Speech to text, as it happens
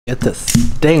Get this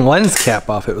dang lens cap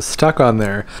off. It was stuck on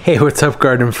there. Hey, what's up,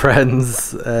 garden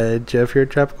friends? Jeff here,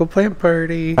 Tropical Plant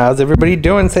Party. How's everybody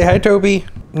doing? Say hi, Toby.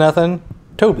 Nothing.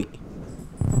 Toby.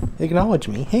 Acknowledge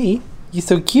me. Hey, you're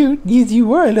so cute. Yes,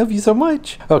 you are. I love you so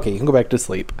much. Okay, you can go back to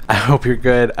sleep. I hope you're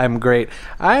good. I'm great.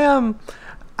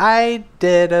 I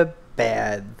did a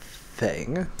bad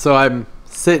thing. So I'm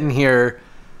sitting here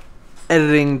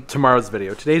editing tomorrow's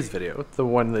video, today's video, the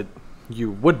one that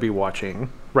you would be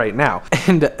watching right now.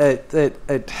 And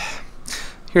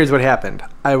here's what happened.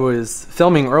 I was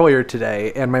filming earlier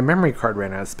today and my memory card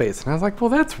ran out of space. And I was like, well,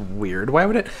 that's weird. Why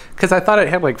would it? Because I thought it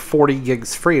had like 40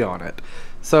 gigs free on it.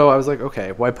 So I was like,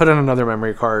 okay, well, I put in another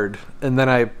memory card and then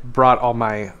I brought all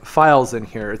my files in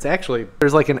here. It's actually,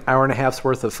 there's like an hour and a half's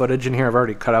worth of footage in here. I've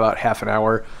already cut about half an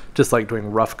hour, just like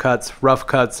doing rough cuts. Rough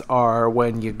cuts are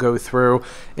when you go through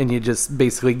and you just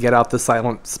basically get out the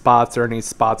silent spots or any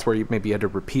spots where you maybe had to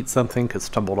repeat something because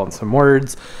stumbled on some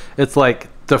words. It's like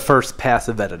the first pass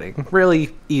of editing.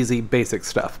 Really easy, basic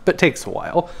stuff, but takes a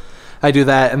while. I do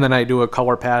that, and then I do a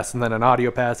color pass, and then an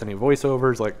audio pass, any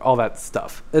voiceovers, like all that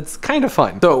stuff. It's kind of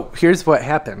fun. So here's what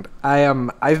happened.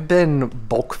 I've been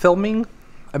bulk filming.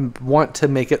 I want to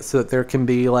make it so that there can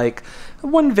be like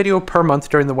one video per month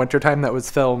during the winter time that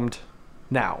was filmed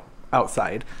now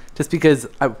outside. Just because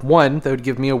one, that would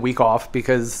give me a week off,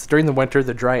 because during the winter,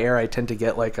 the dry air, I tend to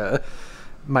get like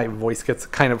my voice gets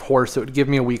kind of hoarse. So it would give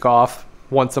me a week off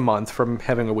once a month from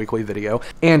having a weekly video,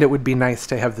 and it would be nice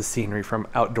to have the scenery from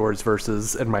outdoors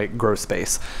versus in my grow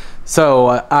space. So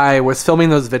I was filming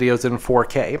those videos in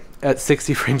 4K at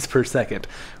 60 frames per second,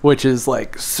 which is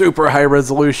like super high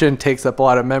resolution, takes up a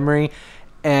lot of memory,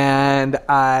 and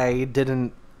I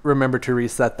didn't remember to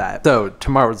reset that. So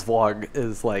tomorrow's vlog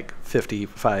is like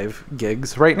 55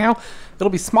 gigs right now. It'll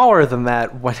be smaller than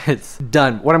that when it's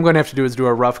done. What I'm going to have to do is do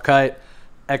a rough cut,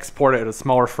 export it at a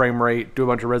smaller frame rate, do a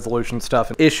bunch of resolution stuff.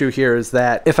 The issue here is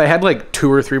that if I had like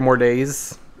 2 or 3 more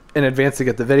days in advance to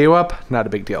get the video up, not a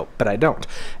big deal, but I don't.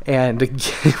 And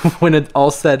when it's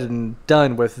all said and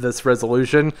done with this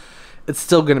resolution, it's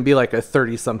still going to be like a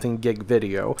 30-something gig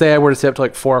video. Say I were to stay up to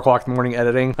like 4 o'clock in the morning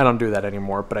editing. I don't do that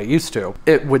anymore, but I used to.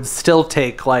 It would still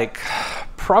take like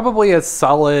probably a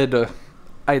solid,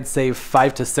 I'd say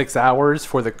 5 to 6 hours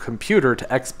for the computer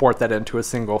to export that into a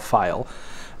single file.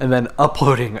 And then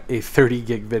uploading a 30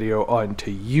 gig video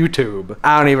onto YouTube.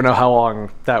 I don't even know how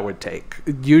long that would take.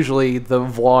 Usually the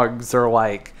vlogs are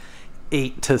like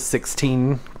 8 to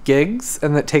 16 gigs,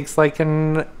 and that takes like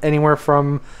anywhere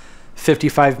from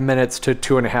 55 minutes to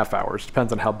 2.5 hours.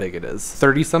 Depends on how big it is.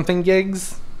 30-something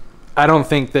gigs? I don't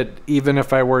think that even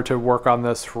if I were to work on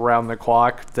this around the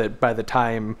clock, that by the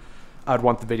time I'd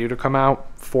want the video to come out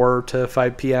 4 to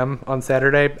 5 p.m. on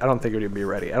Saturday, I don't think it would be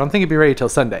ready. I don't think it'd be ready till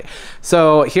Sunday.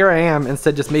 So here I am,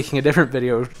 instead just making a different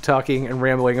video talking and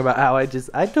rambling about how I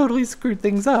totally screwed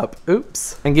things up.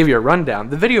 Oops. And give you a rundown.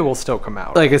 The video will still come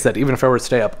out. Like I said, even if I were to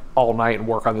stay up all night and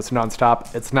work on this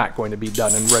nonstop, it's not going to be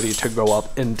done and ready to go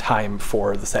up in time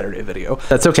for the Saturday video.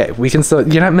 That's okay. We can still,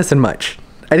 you're not missing much.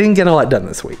 I didn't get a lot done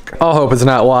this week. All hope is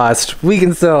not lost. We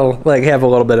can still like have a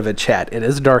little bit of a chat. It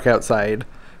is dark outside,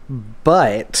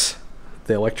 but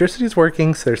the electricity's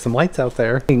working, so there's some lights out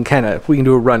there. We can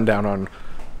do a rundown on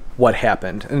what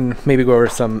happened and maybe go over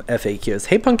some FAQs.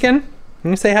 Hey, Pumpkin,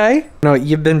 can you say hi? No,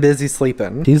 you've been busy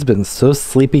sleeping. She's been so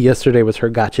sleepy. Yesterday was her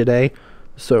gotcha day,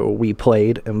 so we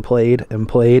played and played and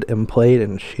played and played,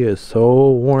 and she is so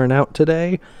worn out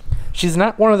today. She's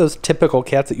not one of those typical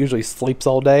cats that usually sleeps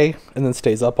all day and then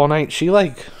stays up all night. She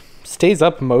like stays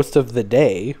up most of the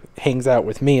day, hangs out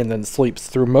with me, and then sleeps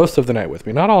through most of the night with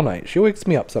me. Not all night. She wakes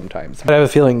me up sometimes. But I have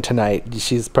a feeling tonight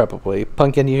she's probably,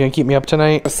 Pumpkin, you gonna keep me up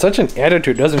tonight? Such an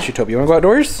attitude, doesn't she, Toby? You wanna go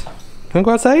outdoors? You wanna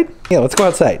go outside? Yeah, let's go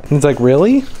outside. He's like,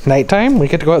 really? Nighttime? We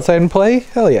get to go outside and play?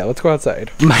 Hell yeah, let's go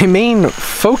outside. My main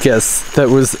focus that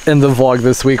was in the vlog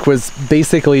this week was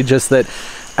basically just that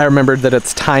I remembered that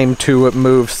it's time to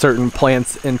move certain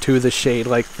plants into the shade,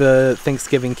 like the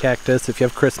Thanksgiving cactus. If you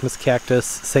have Christmas cactus,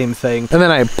 same thing. And then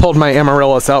I pulled my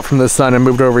amaryllis out from the sun and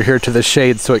moved over here to the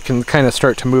shade so it can kind of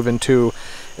start to move into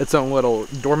its own little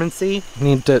dormancy. I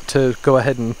need to go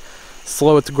ahead and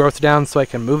slow its growth down so I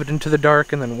can move it into the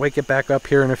dark and then wake it back up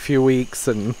here in a few weeks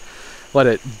and let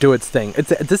it do its thing.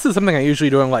 This is something I usually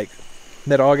do in like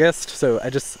mid-August, so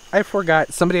I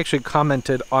forgot. Somebody actually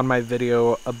commented on my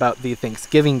video about the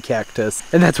Thanksgiving cactus,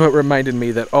 and that's what reminded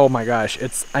me that, oh my gosh,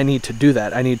 I need to do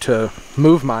that. I need to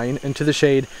move mine into the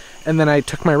shade. And then I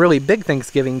took my really big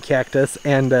Thanksgiving cactus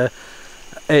and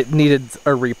it needed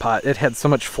a repot. It had so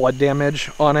much flood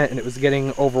damage on it, and it was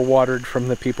getting overwatered from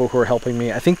the people who were helping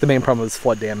me. I think the main problem was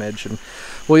flood damage, and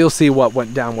well, you'll see what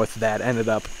went down with that. Ended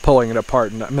up pulling it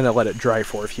apart, and I'm going to let it dry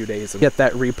for a few days and get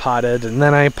that repotted. And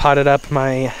then I potted up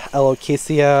my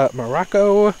alocasia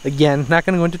Morocco. Again, not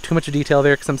going to go into too much detail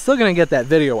there because I'm still going to get that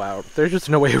video out. There's just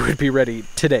no way it would be ready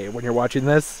today when you're watching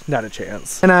this. Not a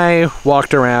chance. And I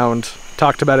walked around,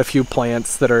 talked about a few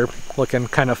plants that are looking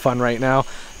kind of fun right now,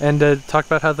 and talked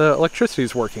about how the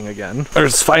electricity's working again.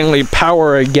 There's finally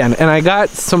power again, and I got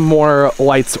some more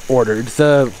lights ordered.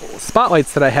 The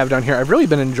spotlights that I have down here, I've really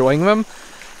been enjoying them,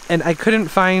 and I couldn't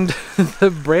find the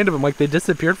brand of them. Like, they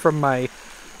disappeared from my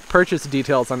purchase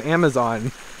details on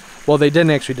Amazon. Well, they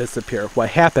didn't actually disappear.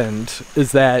 What happened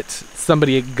is that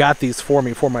somebody got these for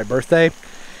me for my birthday,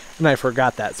 and I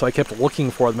forgot that, so I kept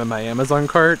looking for them in my Amazon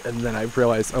cart, and then I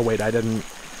realized, oh wait, I didn't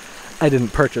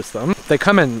purchase them. They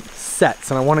come in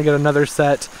sets, and I want to get another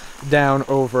set down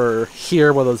over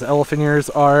here where those elephant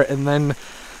ears are, and then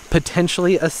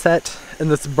potentially a set in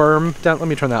this berm down. Let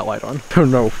me turn that light on. I don't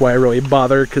know why I really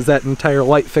bother, because that entire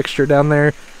light fixture down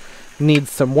there needs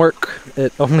some work.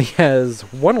 It only has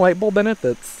one light bulb in it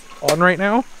that's on right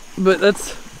now, but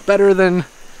that's better than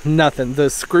nothing.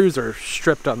 The screws are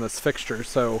stripped on this fixture,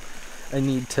 so I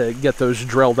need to get those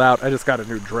drilled out. I just got a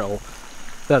new drill.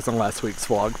 That's in last week's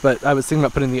vlog, but I was thinking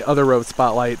about putting the other row of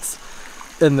spotlights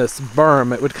in this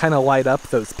berm. It would kind of light up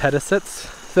those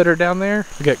pedicets that are down there.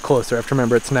 I'll get closer. I have to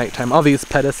remember it's nighttime. All these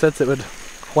pedicets, it would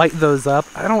light those up.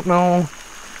 I don't know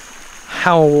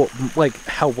how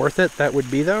worth it that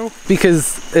would be though,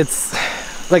 because it's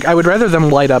like, I would rather them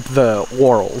light up the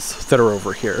laurels that are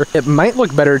over here. It might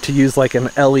look better to use like an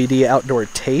LED outdoor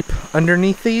tape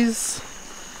underneath these,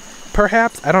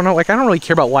 perhaps. I don't know. Like, I don't really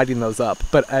care about lighting those up,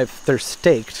 but if they're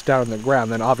staked down on the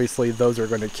ground, then obviously those are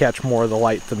going to catch more of the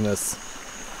light than this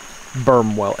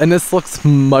berm will. And this looks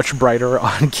much brighter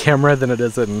on camera than it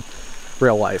is in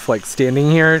real life. Like, standing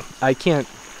here, I can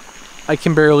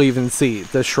barely even see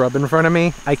the shrub in front of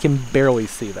me. I can barely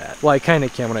see that. Well, I kind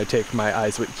of can when I take my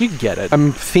eyes, but you get it.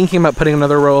 I'm thinking about putting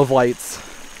another row of lights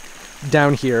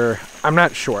down here. I'm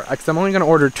not sure, because I'm only going to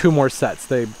order 2 more sets.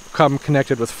 They come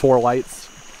connected with 4 lights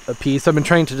a piece. I've been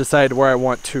trying to decide where I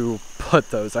want to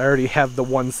put those. I already have the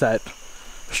one set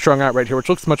strung out right here, which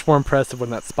looks much more impressive when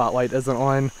that spotlight isn't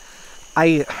on.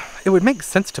 It would make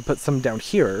sense to put some down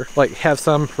here, like have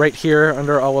some right here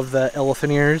under all of the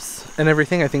elephant ears and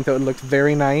everything. I think that would look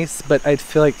very nice, but I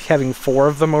feel like having 4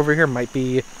 of them over here might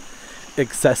be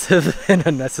excessive and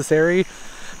unnecessary.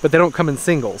 But they don't come in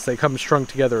singles, they come strung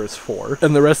together as 4.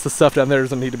 And the rest of the stuff down there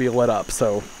doesn't need to be lit up,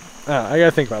 so I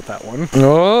gotta think about that one.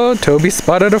 Oh, Toby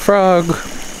spotted a frog.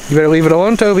 You better leave it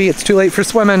alone, Toby. It's too late for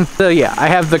swimming. So yeah, I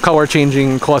have the color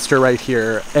changing cluster right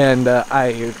here, and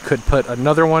I could put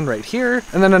another one right here,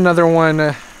 and then another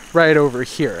one right over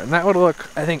here. And that would look,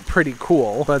 I think, pretty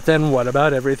cool. But then what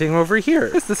about everything over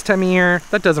here? It's this time of year,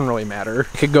 that doesn't really matter.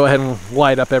 I could go ahead and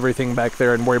light up everything back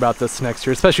there and worry about this next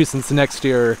year, especially since next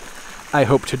year I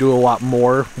hope to do a lot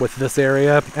more with this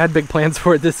area. I had big plans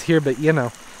for it this year, but you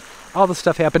know, all the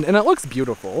stuff happened, and it looks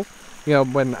beautiful. You know,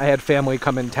 when I had family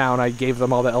come in town, I gave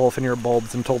them all the elephant ear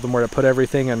bulbs and told them where to put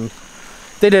everything, and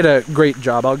they did a great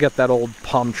job. I'll get that old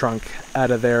palm trunk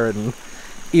out of there and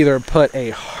either put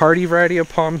a hardy variety of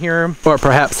palm here, or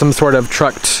perhaps some sort of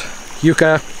trucked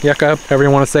yucca, however you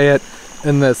want to say it,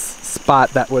 in this spot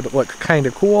that would look kind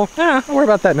of cool. I'll worry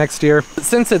about that next year.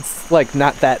 Since it's like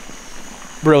not that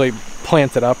really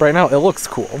planted up right now, it looks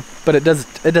cool, but it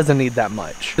doesn't need that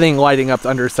much. I think lighting up the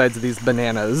undersides of these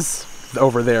bananas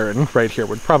over there and right here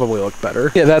would probably look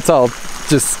better. Yeah, that's all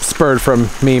just spurred from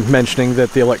me mentioning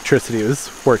that the electricity is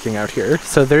working out here.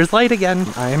 So there's light again.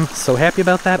 I'm so happy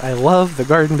about that. I love the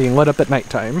garden being lit up at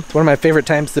nighttime. It's one of my favorite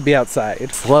times to be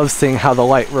outside. Love seeing how the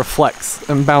light reflects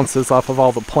and bounces off of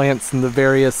all the plants and the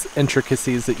various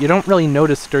intricacies that you don't really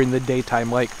notice during the daytime,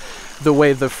 like the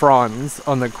way the fronds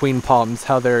on the queen palms,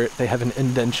 how they have an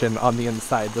indentation on the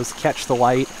inside. Those catch the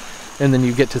light, and then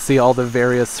you get to see all the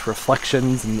various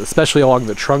reflections, and especially along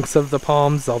the trunks of the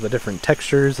palms, all the different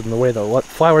textures and the way the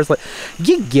flowers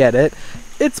you get it.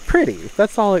 It's pretty.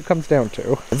 That's all it comes down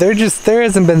to. There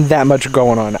hasn't been that much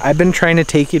going on. I've been trying to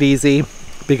take it easy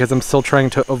because I'm still trying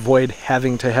to avoid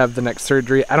having to have the next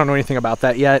surgery. I don't know anything about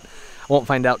that yet. I won't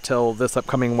find out till this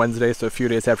upcoming Wednesday, so a few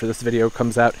days after this video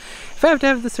comes out. If I have to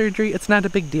have the surgery, it's not a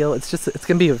big deal. It's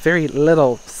gonna be a very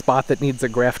little spot that needs a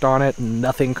graft on it,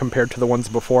 nothing compared to the ones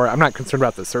before. I'm not concerned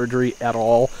about the surgery at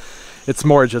all. It's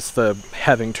more just the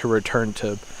having to return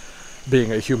to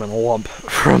being a human lump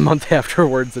for a month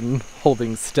afterwards and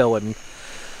holding still, and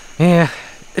yeah,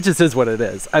 it just is what it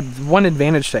is. One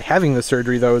advantage to having the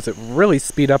surgery, though, is it really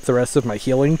speed up the rest of my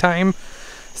healing time.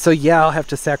 So yeah, I'll have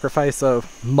to sacrifice a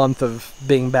month of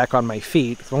being back on my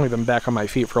feet. I've only been back on my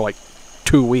feet for like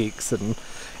 2 weeks, and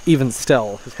even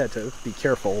still, I've had to be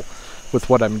careful with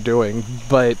what I'm doing.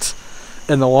 But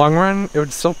in the long run, it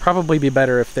would still probably be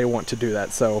better if they want to do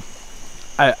that. So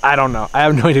I don't know. I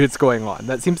have no idea what's going on.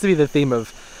 That seems to be the theme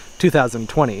of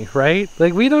 2020, right?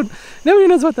 Like, nobody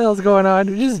knows what the hell's going on.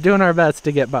 We're just doing our best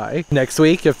to get by. Next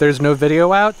week, if there's no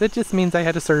video out, that just means I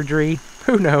had a surgery.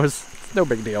 Who knows? It's no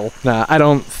big deal. Nah, I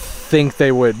don't think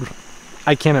they would.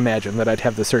 I can't imagine that I'd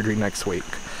have the surgery next week.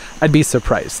 I'd be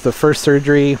surprised. The first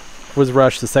surgery was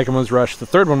rushed, the second one was rushed, the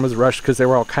third one was rushed because they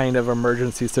were all kind of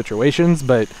emergency situations,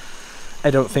 but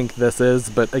I don't think this is.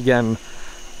 But again,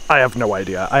 I have no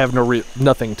idea. I have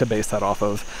nothing to base that off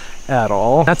of at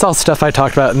all. That's all stuff I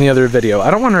talked about in the other video.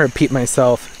 I don't want to repeat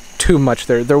myself too much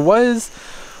there. There was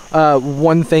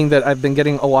one thing that I've been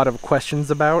getting a lot of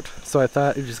questions about, so I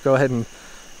thought I'd just go ahead and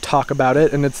talk about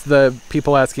it, and it's the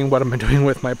people asking what am I doing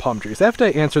with my palm trees. I have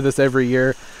to answer this every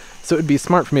year, so it would be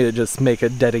smart for me to just make a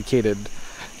dedicated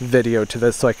video to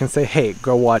this so I can say, hey,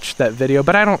 go watch that video.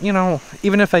 But I don't,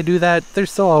 even if I do that,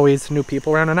 there's still always new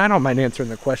people around, and I don't mind answering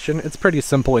the question. It's pretty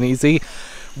simple and easy.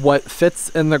 What fits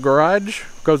in the garage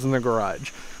goes in the garage.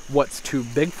 What's too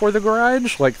big for the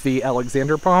garage, like the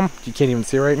Alexander palm, you can't even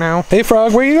see right now. Hey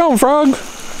Frog, where you going, Frog?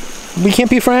 We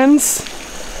can't be friends?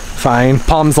 Fine.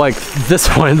 Palms like this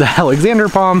one, the Alexander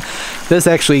palm, this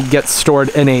actually gets stored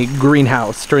in a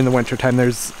greenhouse during the winter time.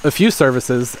 There's a few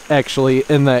services actually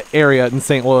in the area in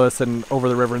St. Louis and over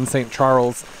the river in St.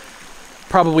 Charles.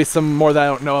 Probably some more that I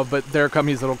don't know of, but there are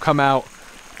companies that'll come out,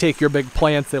 take your big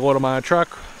plants, they load them on a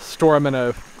truck, store them in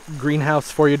a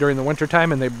greenhouse for you during the winter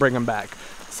time, and they bring them back.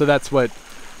 So that's what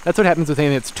happens with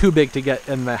anything that's too big to get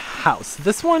in the house.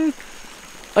 This one,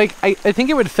 like, I think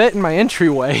it would fit in my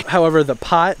entryway. However, the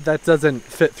pot, that doesn't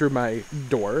fit through my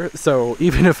door. So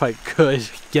even if I could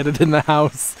get it in the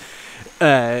house,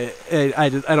 I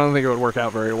don't think it would work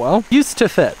out very well. Used to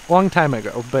fit, long time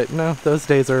ago, but no, those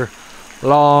days are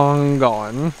long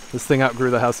gone. This thing outgrew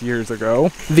the house years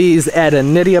ago. These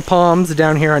Adenidia palms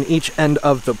down here on each end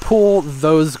of the pool,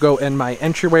 those go in my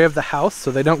entryway of the house,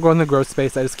 so they don't go in the grow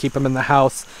space. I just keep them in the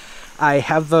house. I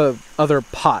have the other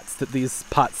pots that these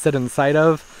pots sit inside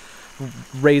of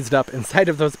raised up. Inside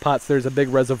of those pots there's a big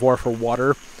reservoir for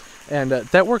water, and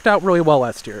that worked out really well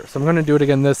last year, so I'm going to do it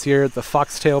again this year. The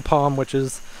foxtail palm, which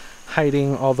is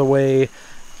hiding all the way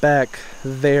back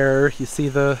there, you see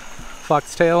the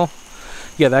foxtail?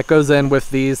 Yeah, that goes in with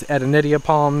these Adenidia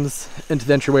palms into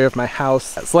the entryway of my house.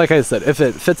 So like I said, if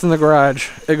it fits in the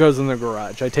garage, it goes in the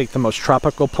garage. I take the most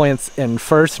tropical plants in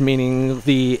first, meaning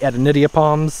the Adenidia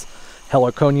palms,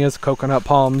 heliconias, coconut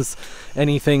palms,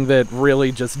 anything that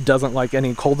really just doesn't like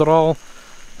any cold at all,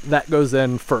 that goes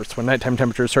in first when nighttime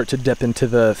temperatures start to dip into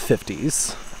the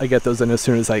 50s. I get those in as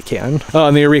soon as I can. Oh,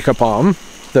 and the Eureka palm,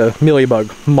 the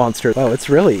mealybug monster. Oh, it's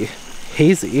really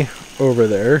hazy over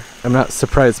there. I'm not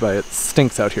surprised by it. It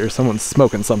stinks out here. Someone's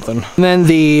smoking something. And then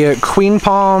the queen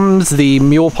palms, the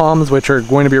mule palms, which are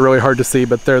going to be really hard to see,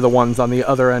 but they're the ones on the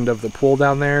other end of the pool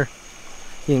down there.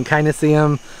 You can kind of see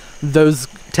them. Those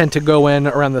tend to go in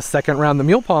around the second round. The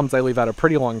mule palms I leave out a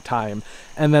pretty long time.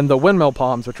 And then the windmill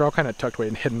palms, which are all kind of tucked away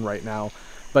and hidden right now,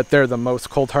 but they're the most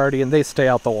cold hardy and they stay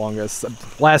out the longest.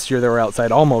 Last year they were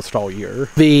outside almost all year.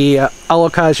 The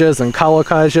alocasias and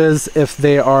colocasias, if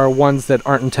they are ones that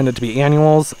aren't intended to be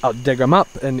annuals, I'll dig them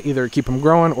up and either keep them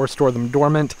growing or store them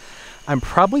dormant. I'm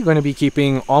probably going to be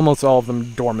keeping almost all of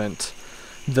them dormant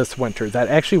this winter. That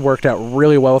actually worked out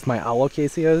really well with my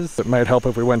alocasias. It might help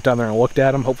if we went down there and looked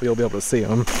at them. Hopefully you'll be able to see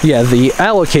them. Yeah, the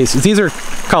alocasias, these are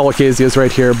colocasias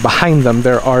right here. Behind them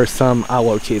there are some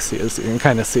alocasias. You can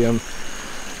kind of see them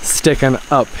sticking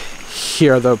up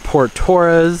here. The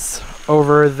portoras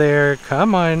over there,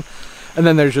 come on. And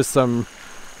then there's just some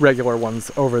regular ones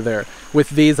over there.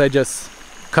 With these I just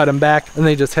cut them back and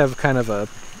they just have kind of a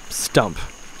stump.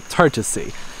 It's hard to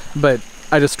see, but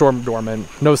I just store them dormant.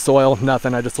 No soil,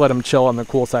 nothing. I just let them chill on the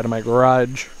cool side of my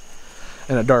garage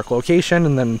in a dark location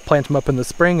and then plant them up in the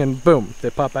spring and boom, they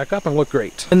pop back up and look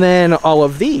great. And then all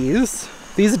of these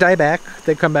die back.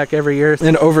 They come back every year.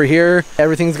 And over here,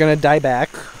 everything's gonna die back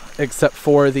except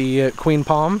for the queen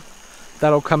palm.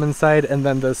 That'll come inside, and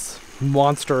then this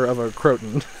monster of a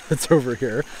croton that's over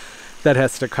here that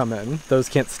has to come in. Those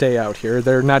can't stay out here.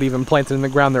 They're not even planted in the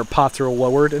ground. Their pots are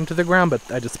lowered into the ground, but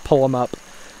I just pull them up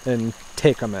and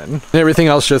take them in. And everything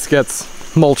else just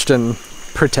gets mulched and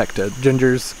protected.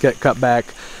 Gingers get cut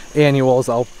back. Annuals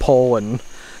I'll pull, and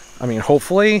I mean,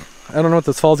 hopefully, I don't know what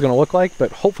this fall is going to look like,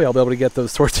 but hopefully I'll be able to get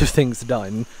those sorts of things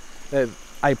done.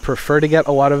 I prefer to get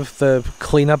a lot of the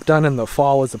cleanup done in the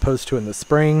fall as opposed to in the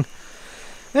spring.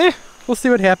 We'll see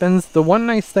what happens. The one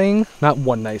nice thing, not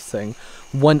one nice thing,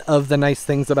 one of the nice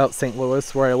things about St.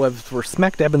 Louis, where I live, we're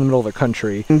smack dab in the middle of the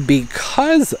country. And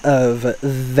because of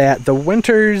that, the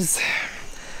winters,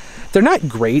 they're not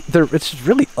great. It's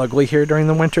really ugly here during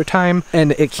the winter time,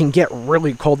 and it can get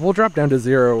really cold. We'll drop down to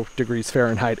 0 degrees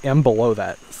Fahrenheit and below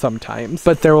that sometimes.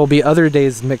 But there will be other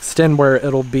days mixed in where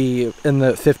it'll be in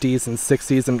the 50s and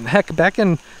 60s. And heck, back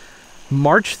in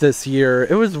March this year,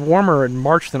 it was warmer in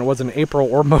March than it was in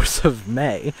April or most of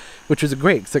May, which was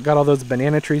great because it got all those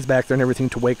banana trees back there and everything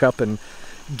to wake up and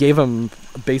gave them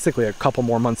basically a couple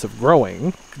more months of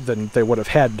growing than they would have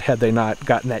had they not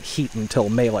gotten that heat until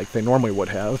May like they normally would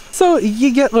have. So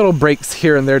you get little breaks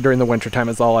here and there during the wintertime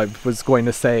is all I was going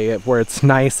to say, where it's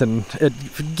nice and it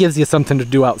gives you something to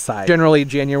do outside. Generally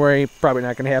January, probably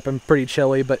not going to happen, pretty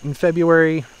chilly, but in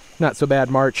February, not so bad.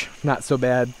 March, not so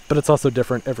bad, but it's also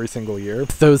different every single year.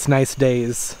 Those nice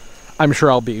days, I'm sure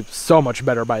I'll be so much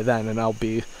better by then, and I'll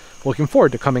be looking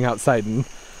forward to coming outside and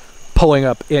pulling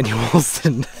up annuals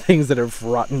and things that have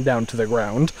rotten down to the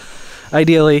ground.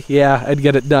 Ideally, yeah, I'd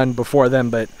get it done before then,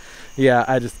 but yeah,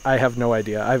 I have no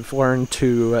idea. I've learned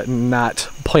to not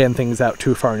plan things out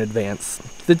too far in advance.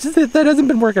 That hasn't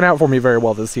been working out for me very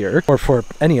well this year, or for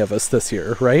any of us this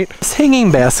year, right? This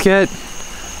hanging basket,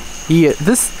 yeah,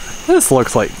 this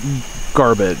looks like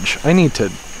garbage. I need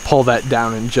to pull that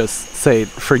down and just say,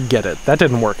 forget it. That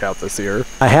didn't work out this year.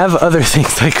 I have other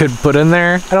things I could put in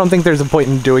there. I don't think there's a point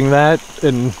in doing that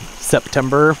in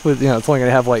September. With, it's only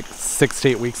gonna have like 6 to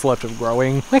 8 weeks left of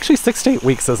growing. Actually, 6 to 8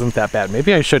 weeks isn't that bad.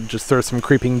 Maybe I should just throw some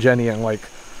creeping Jenny and like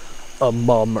a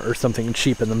mum or something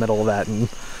cheap in the middle of that and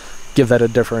give that a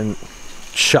different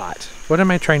shot. What am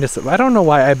I trying to say? I don't know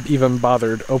why I even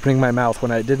bothered opening my mouth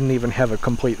when I didn't even have a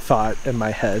complete thought in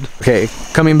my head. Okay,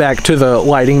 coming back to the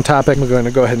lighting topic, I'm going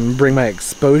to go ahead and bring my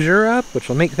exposure up, which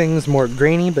will make things more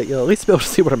grainy, but you'll at least be able to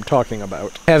see what I'm talking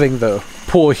about. Having the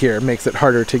pool here makes it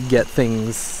harder to get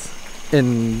things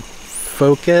in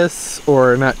focus,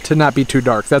 or to not be too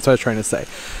dark. That's what I was trying to say.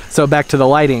 So back to the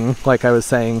lighting, like I was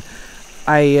saying,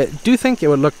 I do think it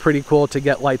would look pretty cool to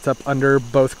get lights up under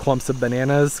both clumps of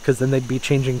bananas, because then they'd be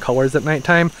changing colors at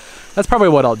nighttime. That's probably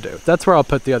what I'll do. That's where I'll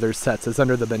put the other sets, is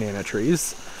under the banana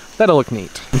trees. That'll look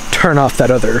neat. Turn off that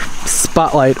other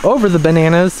spotlight over the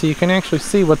bananas so you can actually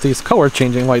see what these color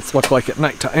changing lights look like at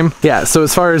nighttime. Yeah, so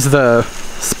as far as the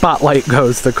spotlight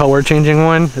goes, the color changing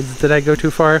one, did I go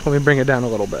too far? Let me bring it down a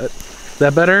little bit. Is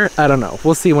that better? I don't know.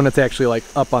 We'll see when it's actually like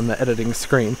up on the editing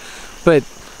screen. But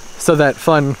so that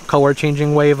fun color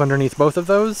changing wave underneath both of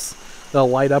those, they'll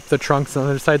light up the trunks on the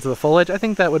other sides of the foliage. I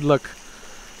think that would look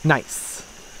nice.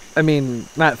 I mean,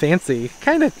 not fancy,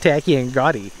 kind of tacky and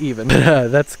gaudy even.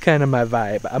 That's kind of my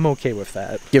vibe. I'm okay with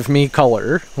that. Give me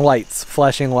color, lights,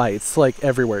 flashing lights, like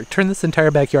everywhere. Turn this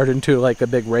entire backyard into like a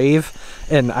big rave,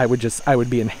 and I would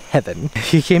be in heaven.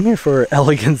 You came here for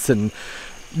elegance and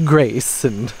grace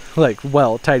and like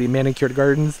tidy manicured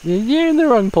gardens. You're in the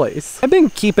wrong place. I've been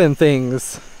keeping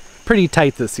things pretty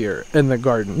tight this year in the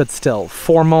garden, but still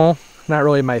formal, not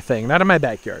really my thing. Not in my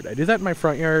backyard. I do that in my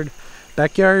front yard.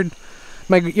 Backyard,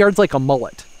 my yard's like a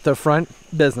mullet. The front,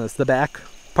 business. The back,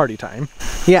 party time.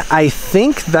 Yeah, I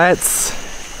think that's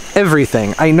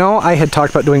everything. I know I had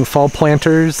talked about doing fall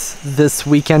planters this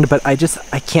weekend, but I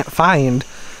can't find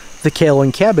the kale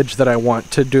and cabbage that I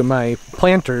want to do my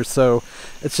planters, so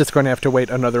it's just going to have to wait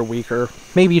another week or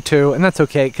maybe 2, and that's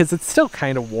okay because it's still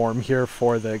kind of warm here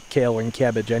for the kale and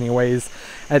cabbage anyways.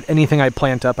 Anything I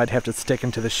plant up, I'd have to stick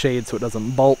into the shade so it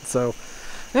doesn't bolt, so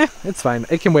it's fine.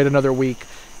 It can wait another week.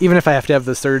 Even if I have to have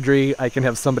the surgery, I can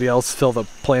have somebody else fill the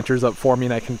planters up for me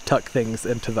and I can tuck things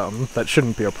into them. That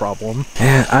shouldn't be a problem.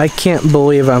 I can't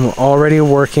believe I'm already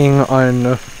working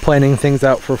on planning things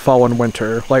out for fall and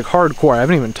winter. Like hardcore. I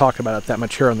haven't even talked about it that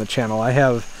much here on the channel. I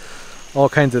have all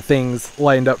kinds of things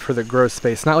lined up for the grow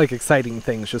space. Not like exciting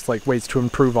things, just like ways to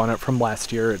improve on it from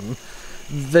last year. And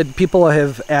that people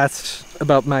have asked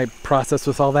about my process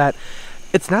with all that.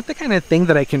 It's not the kind of thing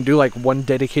that I can do like one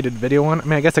dedicated video on. I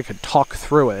mean, I guess I could talk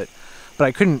through it, but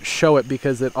I couldn't show it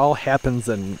because it all happens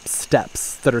in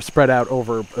steps that are spread out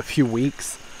over a few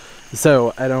weeks.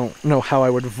 So I don't know how I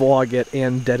would vlog it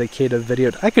and dedicate a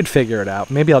video. I could figure it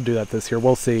out. Maybe I'll do that this year.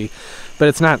 We'll see. But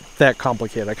it's not that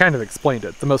complicated. I kind of explained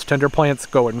it. The most tender plants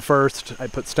go in first. I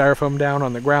put styrofoam down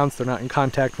on the ground so they're not in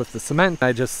contact with the cement.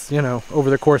 I just, over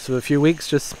the course of a few weeks,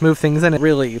 just move things in.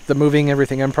 Really, the moving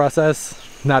everything in process,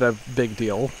 not a big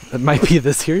deal. It might be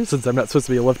this year since I'm not supposed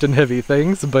to be lifting heavy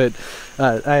things, but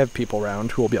I have people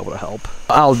around who will be able to help.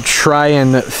 I'll try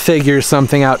and figure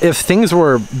something out. If things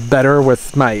were better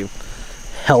with my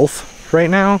health right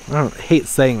now. I hate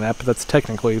saying that, but that's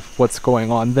technically what's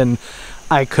going on. Then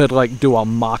I could like do a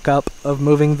mock-up of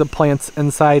moving the plants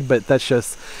inside, but that's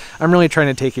just, I'm really trying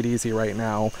to take it easy right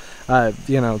now.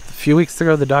 You know, a few weeks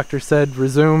ago the doctor said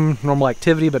resume normal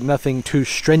activity, but nothing too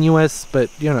strenuous, but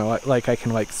you know, like I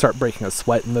can like start breaking a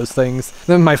sweat and those things.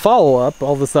 Then my follow-up,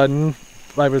 all of a sudden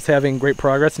I was having great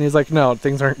progress, and he's like, no,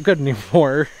 things aren't good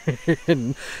anymore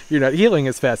and you're not healing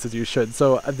as fast as you should.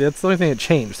 So that's the only thing that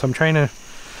changed. So I'm trying to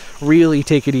really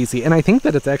take it easy, and I think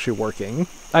that it's actually working.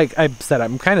 I said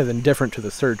I'm kind of indifferent to the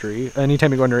surgery.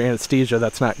 Anytime you go under anesthesia,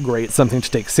 that's not great, something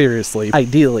to take seriously.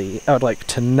 Ideally, I would like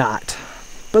to not,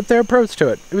 but their approach to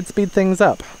it would speed things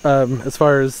up as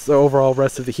far as the overall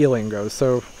rest of the healing goes.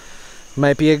 So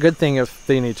might be a good thing if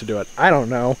they need to do it. I don't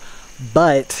know,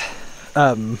 but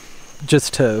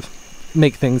just to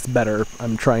make things better,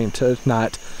 I'm trying to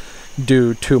not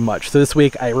do too much. So this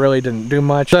week I really didn't do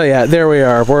much. So yeah, there we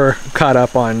are. We're caught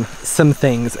up on some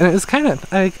things, and it was kind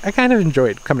of, I kind of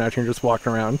enjoyed coming out here and just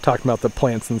walking around talking about the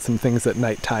plants and some things at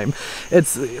nighttime.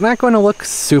 It's not going to look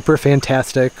super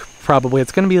fantastic. Probably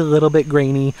it's going to be a little bit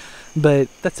grainy, but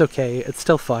that's okay. It's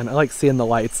still fun. I like seeing the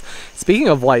lights. Speaking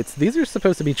of lights, these are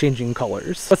supposed to be changing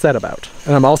colors. What's that about?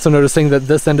 And I'm also noticing that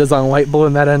this end is on light blue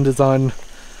and that end is on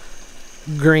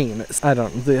green. I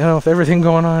don't know if everything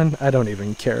going on. I don't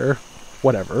even care.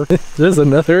 Whatever. There's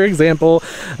another example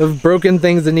of broken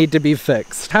things that need to be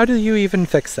fixed. How do you even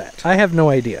fix that? I have no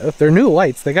idea. They're new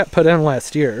lights. They got put in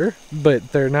last year,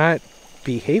 but they're not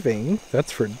behaving.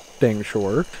 That's for dang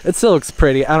sure. It still looks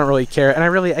pretty. I don't really care, and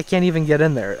I can't even get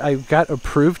in there. I got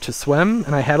approved to swim,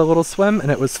 and I had a little swim, and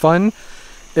it was fun.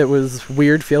 It was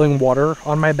weird feeling water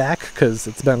on my back because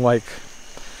it's been like,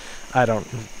 I don't,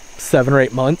 7 or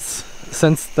 8 months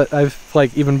since that I've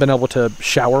like even been able to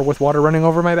shower with water running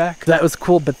over my back. That was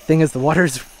cool, but the thing is the water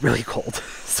is really cold.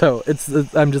 So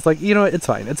I'm just like, you know what, it's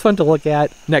fine. It's fun to look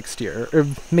at next year, or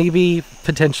maybe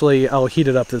potentially I'll heat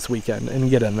it up this weekend and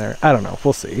get in there. I don't know,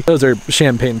 we'll see. Those are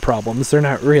champagne problems. They're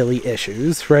not really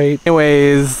issues, right?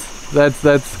 Anyways,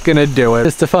 that's gonna do it.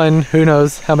 Just a fun, who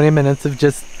knows how many minutes of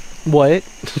just what?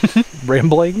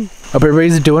 Rambling. Hope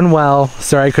everybody's doing well.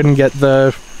 Sorry I couldn't get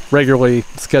the regularly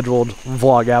scheduled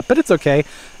vlog out, but it's okay.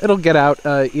 It'll get out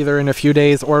either in a few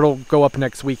days or it'll go up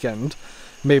next weekend.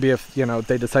 Maybe if, you know,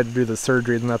 they decide to do the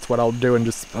surgery, then that's what I'll do, and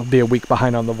just I'll be a week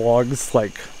behind on the vlogs,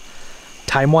 like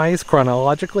time-wise,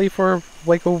 chronologically, for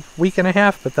like a week and a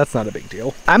half, but that's not a big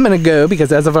deal. I'm gonna go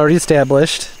because, as I've already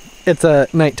established, it's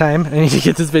nighttime and I need to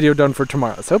get this video done for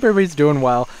tomorrow. So hope everybody's doing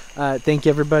well. Thank you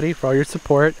everybody for all your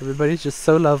support. Everybody's just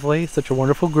so lovely. Such a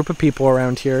wonderful group of people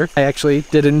around here. I actually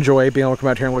did enjoy being able to come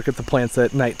out here and look at the plants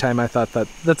at nighttime. I thought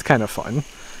that's kind of fun.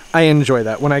 I enjoy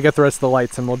that when I get the rest of the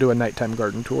lights, and we'll do a nighttime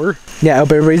garden tour. Yeah, I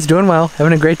hope everybody's doing well,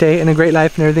 having a great day and a great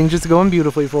life, and everything's just going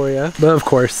beautifully for you. But of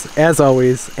course, as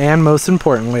always, and most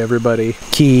importantly, everybody,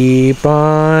 keep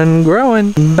on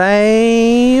growing.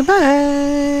 Bye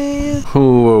bye.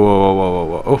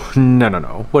 Whoa.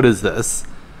 No. What is this?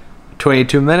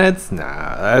 22 minutes?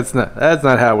 Nah, that's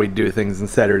not how we do things in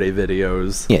Saturday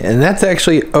videos. Yeah, and that's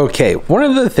actually okay. One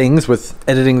of the things with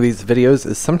editing these videos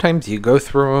is sometimes you go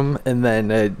through them and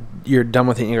then you're done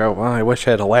with it and you go, well, I wish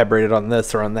I had elaborated on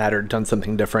this or on that or done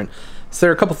something different. So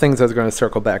there are a couple things I was going to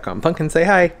circle back on. Pumpkin, say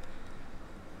hi.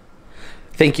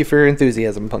 Thank you for your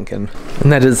enthusiasm, Pumpkin.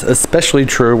 And that is especially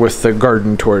true with the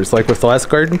garden tours. Like with the last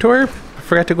garden tour, I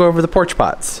forgot to go over the porch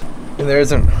pots. And there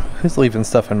isn't, who's leaving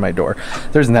stuff on my door?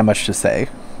 There isn't that much to say.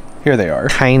 Here they are.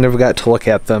 Kind of got to look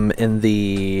at them in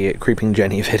the Creeping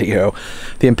Jenny video.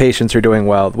 The impatiens are doing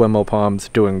well. The windmill palms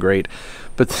doing great.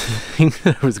 But the thing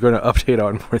that I was going to update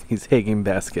on were these hanging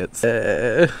baskets.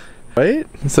 Right?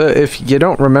 So if you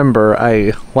don't remember,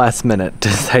 I last minute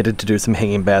decided to do some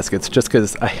hanging baskets just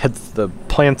because I had the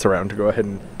plants around to go ahead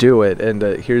and do it. And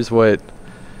here's what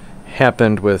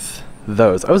happened with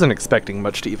those. I wasn't expecting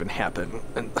much to even happen,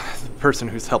 and the person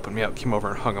who's helping me out came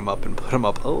over and hung them up and put them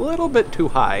up a little bit too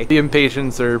high. The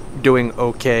impatiens are doing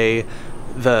okay.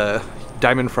 The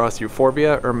diamond frost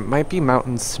euphorbia, or might be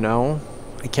mountain snow,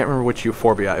 I can't remember which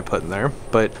euphorbia I put in there,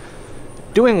 but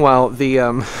doing well. The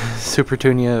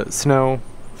Supertunia snow,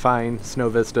 fine. Snow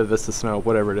Vista, Vista Snow,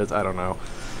 whatever it is, I don't know.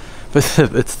 But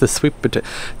it's the sweet potato.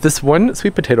 This one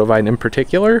sweet potato vine in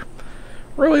particular,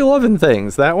 really loving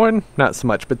things. That one, not so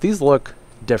much, but these look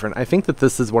different. I think that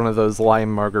this is one of those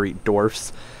lime marguerite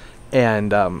dwarfs,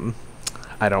 and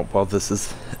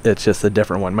it's just a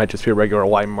different one. Might just be a regular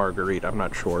lime marguerite, I'm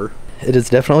not sure. It is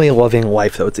definitely loving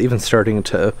life, though. It's even starting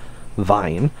to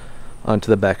vine onto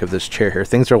the back of this chair here.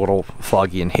 Things are a little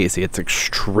foggy and hazy. It's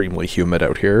extremely humid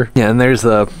out here. Yeah, and there's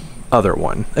a other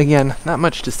one. Again, not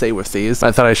much to say with these.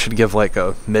 I thought I should give like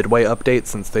a midway update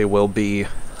since they will be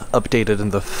updated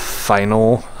in the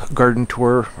final garden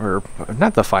tour, or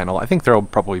not the final. I think there'll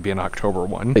probably be an October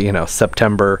one, you know,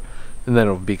 September, and then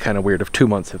it'll be kind of weird if 2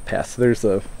 months have passed. So there's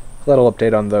a little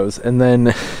update on those. And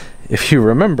then if you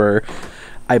remember,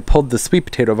 I pulled the sweet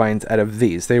potato vines out of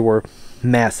these. They were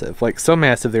massive, like so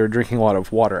massive they were drinking a lot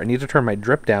of water. I need to turn my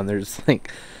drip down. There's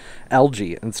like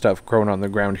algae and stuff growing on the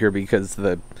ground here because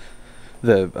the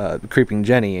creeping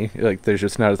Jenny, like there's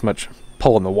just not as much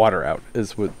pulling the water out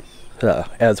as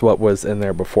what was in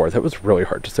there before. That was really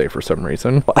hard to say for some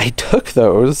reason. I took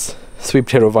those sweet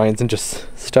potato vines and just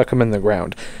stuck them in the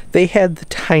ground. They had the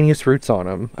tiniest roots on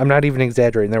them. I'm not even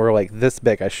exaggerating. They were like this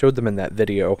big. I showed them in that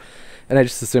video, and I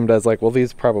just assumed, I was like, well,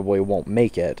 these probably won't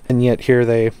make it. And yet here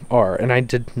they are, and I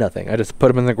did nothing. I just put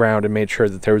them in the ground and made sure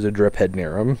that there was a drip head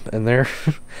near them, and they're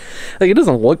like, it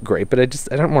doesn't look great, but I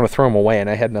don't want to throw them away, and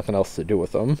I had nothing else to do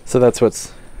with them. So that's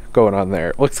what's going on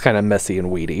there. It looks kind of messy and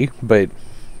weedy, but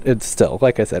it's still,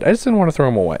 like I said, I just didn't want to throw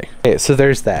them away. Okay, so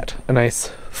there's that. A nice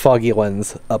foggy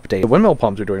lens update. The windmill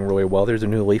palms are doing really well. There's a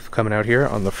new leaf coming out here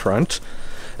on the front,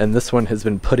 and this one has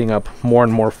been putting up more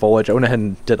and more foliage. I went ahead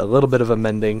and did a little bit of a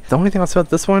mending. The only thing else about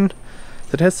this one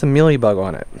is it has some mealybug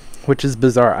on it, which is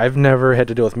bizarre. I've never had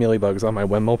to deal with mealybugs on my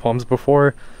windmill palms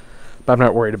before, but I'm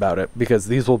not worried about it because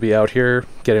these will be out here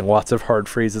getting lots of hard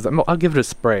freezes. I'll give it a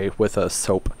spray with a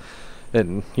soap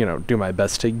and, you know, do my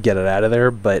best to get it out of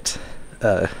there, but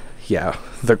yeah,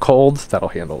 the cold, that'll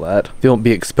handle that. They won't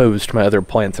be exposed to my other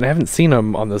plants, and I haven't seen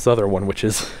them on this other one, which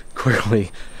is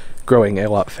clearly growing a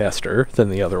lot faster than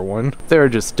the other one. They're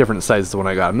just different sizes when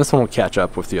I got them. This one will catch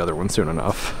up with the other one soon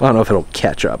enough. I don't know if it'll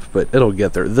catch up, but it'll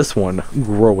get there. This one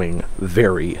growing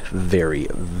very, very,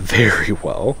 very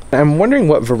well. I'm wondering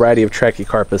what variety of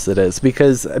Trachycarpus it is,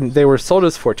 because they were sold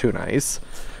as Fortunais,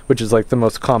 which is like the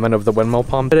most common of the windmill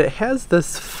palm, but it has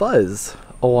this fuzz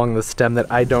along the stem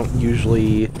that I don't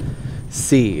usually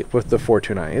see with the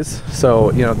Fortunais.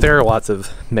 So, you know, there are lots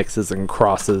of mixes and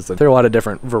crosses, and there are a lot of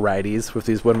different varieties with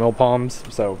these windmill palms,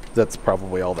 so that's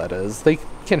probably all that is. They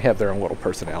can have their own little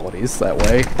personalities that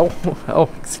way. Oh,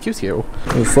 excuse you.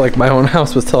 It's like my own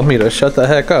house was telling me to shut the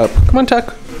heck up. Come on,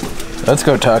 Tuck. Let's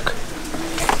go, Tuck.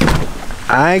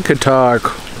 I could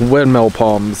talk windmill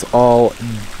palms all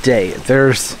day.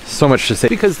 There's so much to say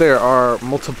because there are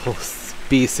multiple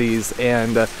species,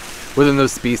 and within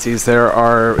those species there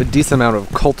are a decent amount of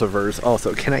cultivars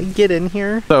also. Can I get in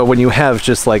here? So when you have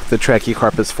just like the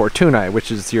Trachycarpus fortunei, which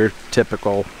is your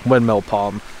typical windmill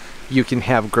palm, you can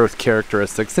have growth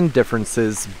characteristics and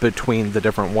differences between the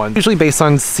different ones, usually based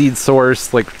on seed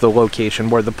source, like the location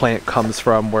where the plant comes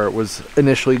from, where it was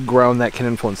initially grown. That can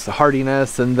influence the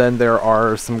hardiness, and then there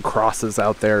are some crosses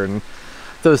out there and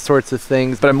those sorts of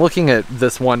things. But I'm looking at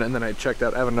this one, and then I checked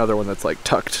out, I have another one that's like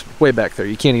tucked way back there,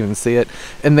 you can't even see it,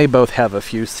 and they both have a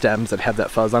few stems that have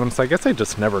that fuzz on them, so I guess I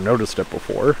just never noticed it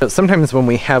before. But sometimes when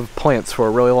we have plants for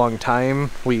a really long time,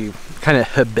 we kind of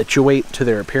habituate to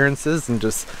their appearances and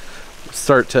just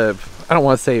start to, I don't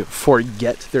want to say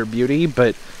forget their beauty,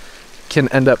 but can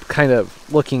end up kind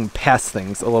of looking past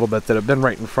things a little bit that have been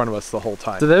right in front of us the whole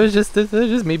time. So that was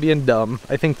just me being dumb.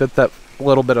 I think that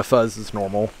little bit of fuzz is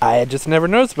normal. I had just never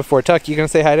noticed before. Tuck, you gonna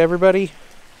say hi to everybody?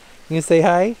 You gonna say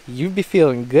hi? You'd be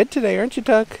feeling good today, aren't you,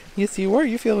 Tuck? Yes, you were.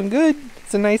 You feeling good?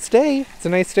 It's a nice day. It's a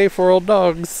nice day for old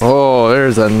dogs. Oh,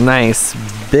 there's a nice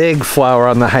big flower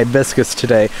on the hibiscus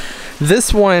today.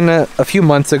 This one, a few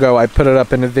months ago, I put it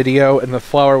up in a video, and the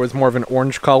flower was more of an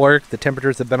orange color. The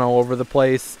temperatures have been all over the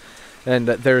place, and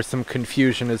there's some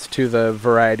confusion as to the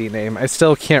variety name. I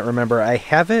still can't remember. I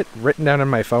have it written down on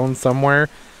my phone somewhere,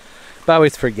 but I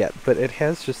always forget. But it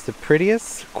has just the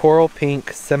prettiest coral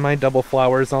pink semi-double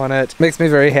flowers on it. Makes me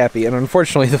very happy, and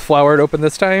unfortunately the flower had opened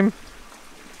this time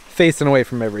facing away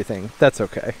from everything. That's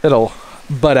okay. It'll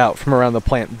bud out from around the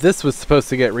plant. This was supposed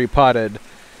to get repotted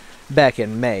back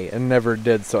in May and never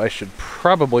did, so I should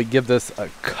probably give this a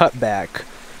cut back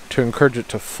to encourage it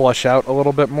to flush out a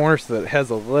little bit more so that it has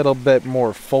a little bit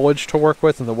more foliage to work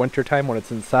with in the winter time when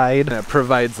it's inside. And it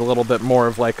provides a little bit more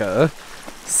of like a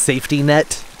safety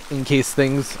net in case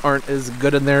things aren't as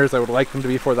good in there as I would like them to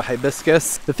be for the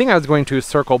hibiscus. The thing I was going to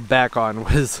circle back on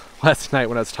was last night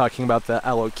when I was talking about the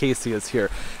alocasias here,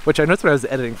 which I noticed when I was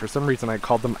editing, for some reason I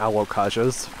called them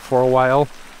alocasias for a while.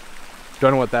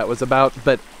 Don't know what that was about,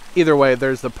 but either way,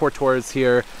 there's the portors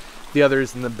here, the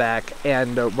others in the back,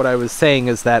 and what I was saying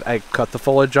is that I cut the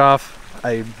foliage off,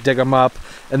 I dig them up,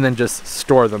 and then just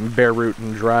store them bare root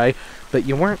and dry. But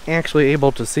you weren't actually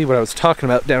able to see what I was talking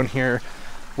about down here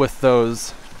with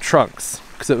those trunks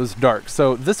because it was dark.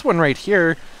 So this one right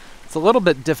here, it's a little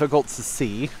bit difficult to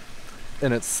see.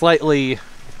 and it's slightly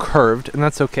curved, and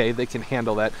that's okay. They can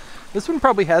handle that. This one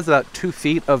probably has about 2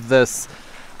 feet of this,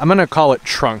 I'm gonna call it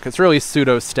trunk. It's really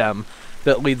pseudo stem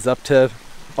that leads up to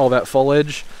all that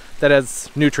foliage that has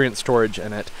nutrient storage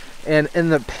in it. And in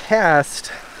the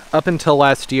past, up until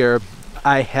last year,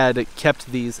 I had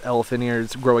kept these elephant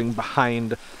ears growing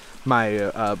behind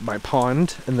my my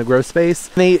pond in the grow space.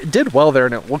 They did well there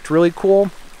and it looked really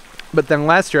cool. But then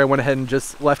last year I went ahead and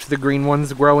just left the green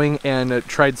ones growing and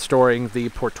tried storing the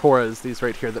portoras, these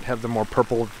right here that have the more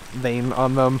purple vein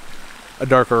on them, a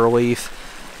darker leaf.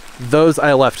 Those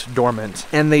I left dormant,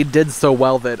 and they did so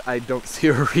well that I don't see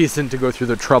a reason to go through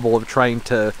the trouble of trying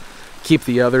to keep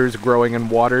the others growing and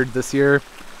watered this year.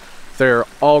 They're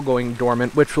all going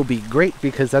dormant, which will be great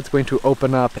because that's going to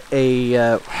open up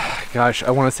a, gosh, I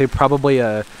want to say probably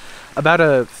about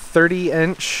a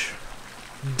 30-inch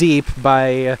deep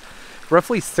by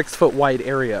roughly 6-foot wide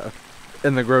area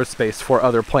in the grow space for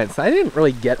other plants. I didn't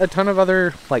really get a ton of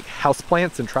other like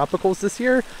houseplants and tropicals this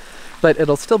year, but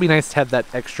it'll still be nice to have that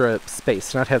extra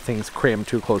space, not have things crammed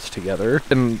too close together.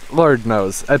 And Lord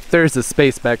knows, if there's a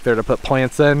space back there to put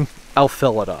plants in, I'll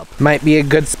fill it up. Might be a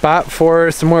good spot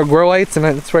for some more grow lights, and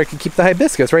that's where I could keep the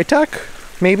hibiscus, right, Tuck?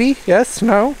 Maybe? Yes?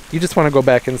 No? You just want to go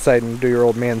back inside and do your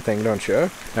old man thing, don't you?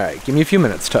 Alright, give me a few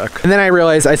minutes, Tuck. And then I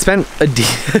realized I spent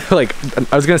like,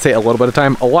 I was gonna say a little bit of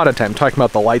time, a lot of time talking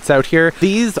about the lights out here.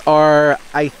 These are,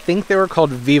 I think they were called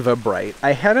Viva Bright.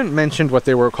 I hadn't mentioned what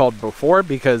they were called before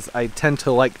because I tend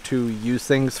to like to use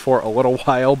things for a little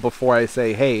while before I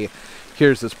say, hey,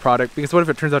 here's this product, because what if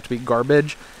it turns out to be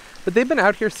garbage? But they've been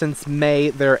out here since May.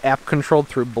 They're app controlled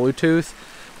through Bluetooth.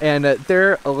 And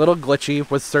they're a little glitchy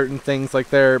with certain things,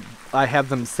 like I have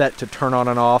them set to turn on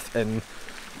and off, and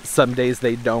some days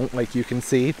they don't, like you can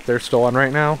see. They're still on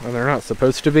right now, and they're not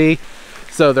supposed to be.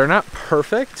 So they're not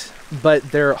perfect,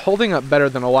 but they're holding up better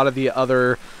than a lot of the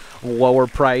other lower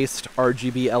priced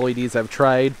RGB LEDs I've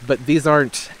tried, but these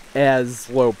aren't as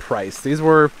low priced. These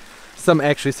were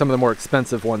actually some of the more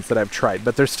expensive ones that I've tried,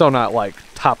 but they're still not like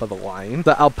top of the line.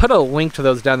 So I'll put a link to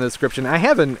those down in the description. I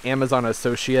have an Amazon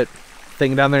associate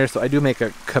thing down there, so I do make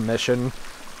a commission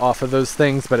off of those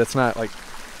things, but it's not like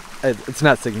it's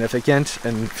not significant,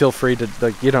 and feel free to,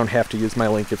 like, you don't have to use my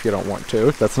link if you don't want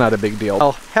to. That's not a big deal.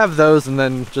 I'll have those and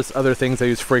then just other things I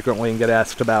use frequently and get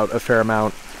asked about a fair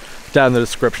amount down in the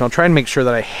description. I'll try and make sure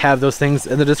that I have those things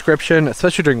in the description,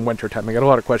 especially during winter time. I get a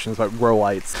lot of questions about grow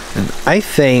lights, and I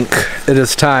think it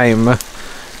is time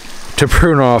to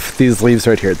prune off these leaves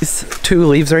right here. These 2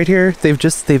 leaves right here,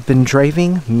 they've been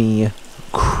driving me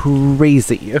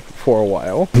crazy for a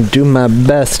while. Do my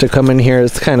best to come in here.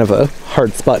 It's kind of a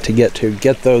hard spot to get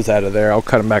those out of there. I'll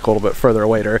cut them back a little bit further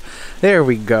later. There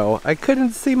we go. I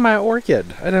couldn't see my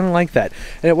orchid. I didn't like that.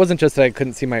 And it wasn't just that I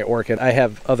couldn't see my orchid. I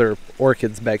have other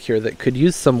orchids back here that could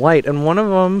use some light, and one of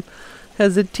them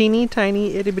has a teeny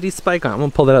tiny itty bitty spike on it. I'm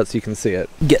gonna pull that out so you can see it.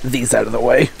 Get these out of the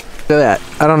way. Look at that.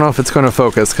 I don't know if it's going to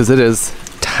focus because it is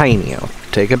tiny. I'll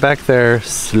take it back there,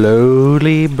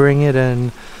 slowly bring it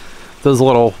in. Those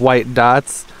little white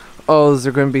dots, oh, those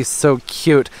are going to be so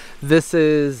cute. This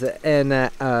is an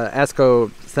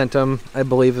ascocentum, I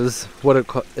believe is what it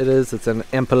is. It's an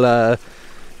Ampelaceum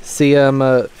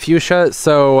fuchsia.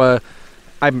 So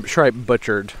I'm sure I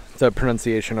butchered the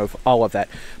pronunciation of all of that.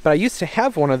 But I used to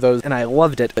have one of those and I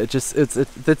loved it. It's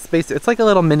basically, it's like a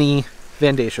little mini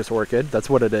Vandaceous orchid.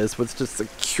 That's what it is, with just the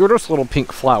cutest little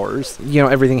pink flowers. You know,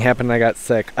 everything happened and I got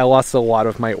sick. I lost a lot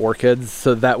of my orchids,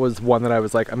 so that was one that I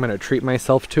was like, I'm gonna treat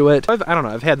myself to it. I don't know,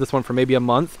 I've had this one for maybe a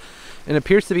month and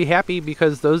appears to be happy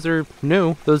because those are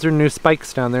new. Those are new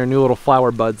spikes down there, new little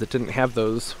flower buds. It didn't have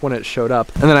those when it showed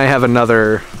up. And then I have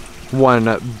another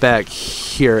one back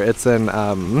here. It's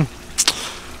an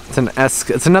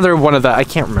it's another one of the, I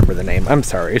can't remember the name, I'm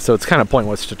sorry, so it's kind of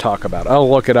pointless to talk about. I'll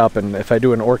look it up, and if I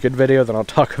do an orchid video, then I'll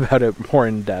talk about it more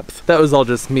in depth. That was all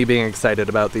just me being excited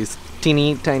about these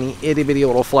teeny tiny itty bitty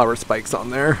little flower spikes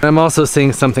on there. I'm also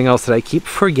seeing something else that I keep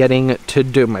forgetting to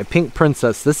do. My pink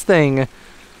princess, this thing,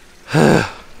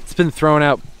 it's been throwing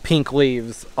out pink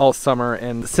leaves all summer,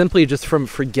 and simply just from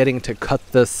forgetting to cut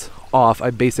this off,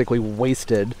 I basically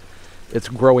wasted its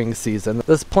growing season.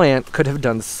 This plant could have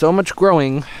done so much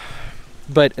growing,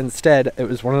 but instead it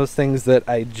was one of those things that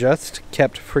I just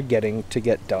kept forgetting to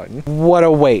get done. What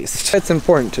a waste. It's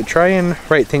important to try and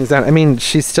write things down. I mean,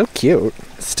 she's still cute,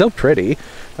 still pretty.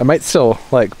 I might still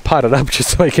like pot it up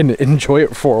just so I can enjoy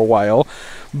it for a while,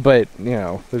 but you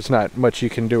know, there's not much you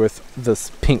can do with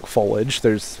this pink foliage.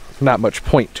 There's not much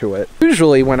point to it.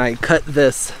 Usually when I cut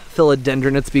this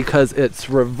philodendron, it's because it's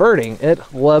reverting.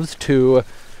 It loves to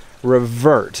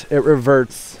revert. It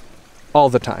reverts all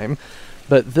the time.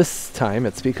 But this time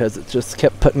it's because it just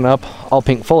kept putting up all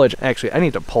pink foliage. Actually, I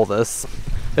need to pull this.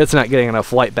 It's not getting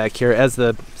enough light back here. As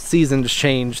the seasons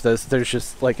change, there's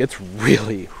just like, it's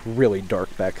really, really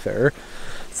dark back there.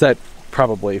 So that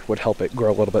probably would help it grow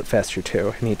a little bit faster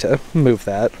too. I need to move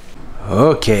that.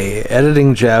 Okay,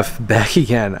 editing Jeff back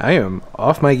again. I am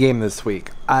off my game this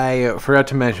week. I forgot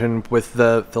to mention with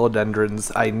the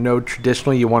philodendrons, I know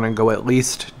traditionally you want to go at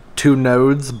least 2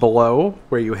 nodes below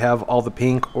where you have all the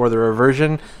pink or the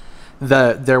reversion.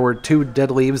 There were 2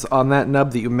 dead leaves on that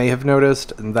nub that you may have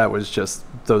noticed, and that was just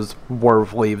those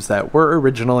dwarf leaves that were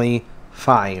originally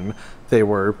fine. They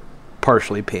were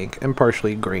partially pink and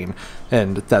partially green,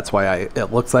 and that's why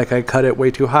it looks like I cut it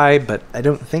way too high, but I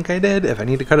don't think I did. If I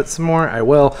need to cut it some more, I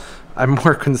will. I'm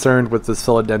more concerned with this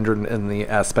philodendron in the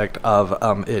aspect of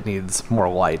it needs more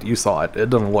light. You saw it. It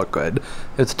doesn't look good.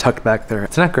 It's tucked back there.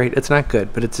 It's not great. It's not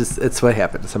good, but it's what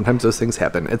happens. Sometimes those things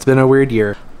happen. It's been a weird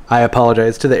year. I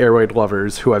apologize to the airway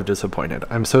lovers who I've disappointed.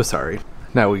 I'm so sorry.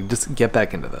 Now we can just get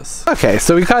back into this. Okay,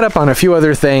 so we caught up on a few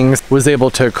other things, was able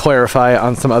to clarify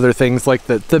on some other things, like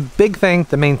the big thing,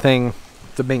 the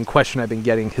main question I've been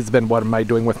getting has been, what am I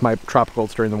doing with my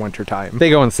tropicals during the winter time? They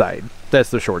go inside.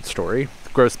 That's the short story.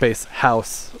 Grow space,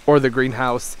 house, or the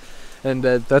greenhouse, and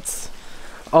that's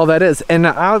all that is. And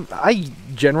I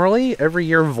generally every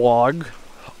year vlog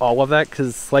all of that,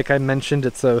 because like I mentioned,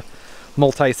 it's a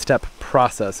multi-step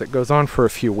process. It goes on for a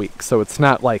few weeks, so it's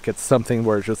not like it's something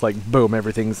where it's just like boom,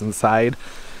 everything's inside.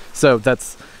 So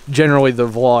that's generally the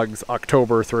vlogs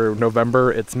October through November.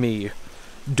 It's me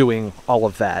doing all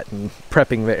of that and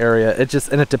prepping the area.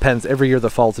 And it depends. Every year the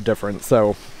fall's different.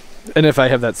 So, and if I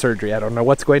have that surgery, I don't know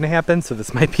what's going to happen, so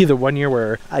this might be the one year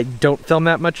where I don't film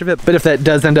that much of it. But if that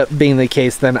does end up being the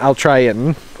case, then I'll try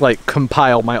and like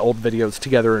compile my old videos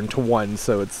together into one,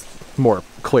 so it's more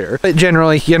clear. But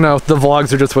generally, you know, the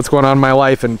vlogs are just what's going on in my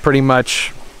life, and pretty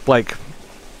much like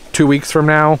 2 weeks from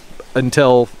now,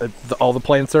 until all the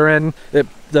plants are in,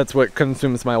 that's what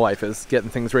consumes my life, is getting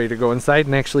things ready to go inside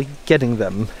and actually getting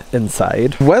them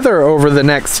inside. Weather over the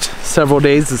next several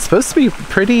days is supposed to be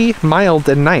pretty mild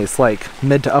and nice, like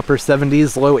mid to upper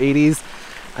 70s, low 80s.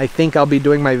 I think I'll be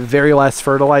doing my very last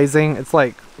fertilizing. It's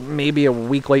like maybe a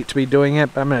week late to be doing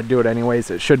it, but I'm gonna do it anyways.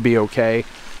 It should be okay.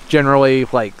 Generally,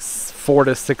 like 4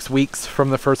 to 6 weeks from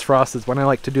the first frost is when I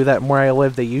like to do that. And where I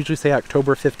live, they usually say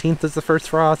October 15th is the first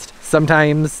frost.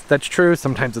 Sometimes that's true,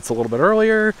 sometimes it's a little bit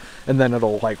earlier, and then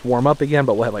it'll like warm up again,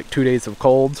 but we'll have like 2 days of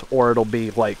cold, or it'll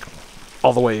be like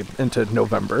all the way into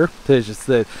November. It's just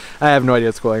that I have no idea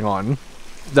what's going on.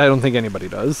 I don't think anybody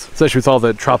does, especially with all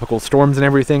the tropical storms and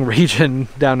everything raging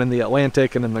down in the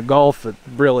Atlantic and in the Gulf. It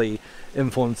really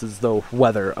influences the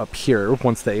weather up here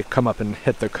once they come up and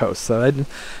hit the coast. So I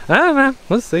don't know,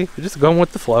 let's see, we're just going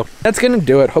with the flow. That's gonna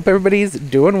do it. Hope everybody's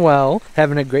doing well,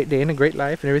 having a great day and a great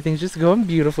life, and everything's just going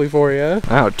beautifully for you.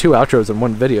 Wow, 2 outros in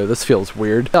one video. This feels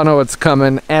weird. Y'all know what's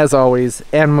coming. As always,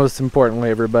 and most importantly,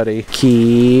 everybody,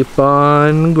 keep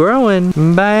on growing.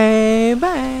 Bye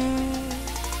bye.